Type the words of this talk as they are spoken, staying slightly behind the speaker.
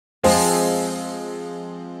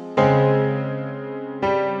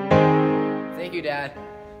Thank you, Dad.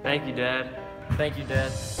 Thank you, Dad. Thank you, Dad.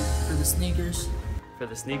 For the sneakers. For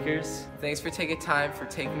the sneakers. Thanks for taking time for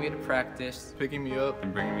taking me to practice, picking me up,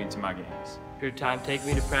 and bringing me to my games. For your time taking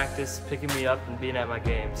me to practice, picking me up, and being at my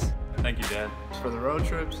games. Thank you, Dad. For the road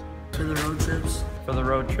trips. For the road trips. For the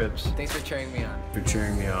road trips. Thanks for cheering me on. For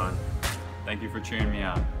cheering me on. Thank you for cheering me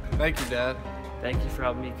on. Thank you, Dad. Thank you for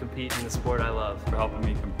helping me compete in the sport I love. For helping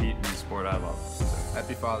me compete in the sport I love.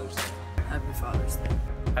 Happy Father's Day. Happy Father's Day.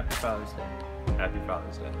 Happy Father's Day. Happy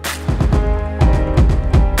Father's Day.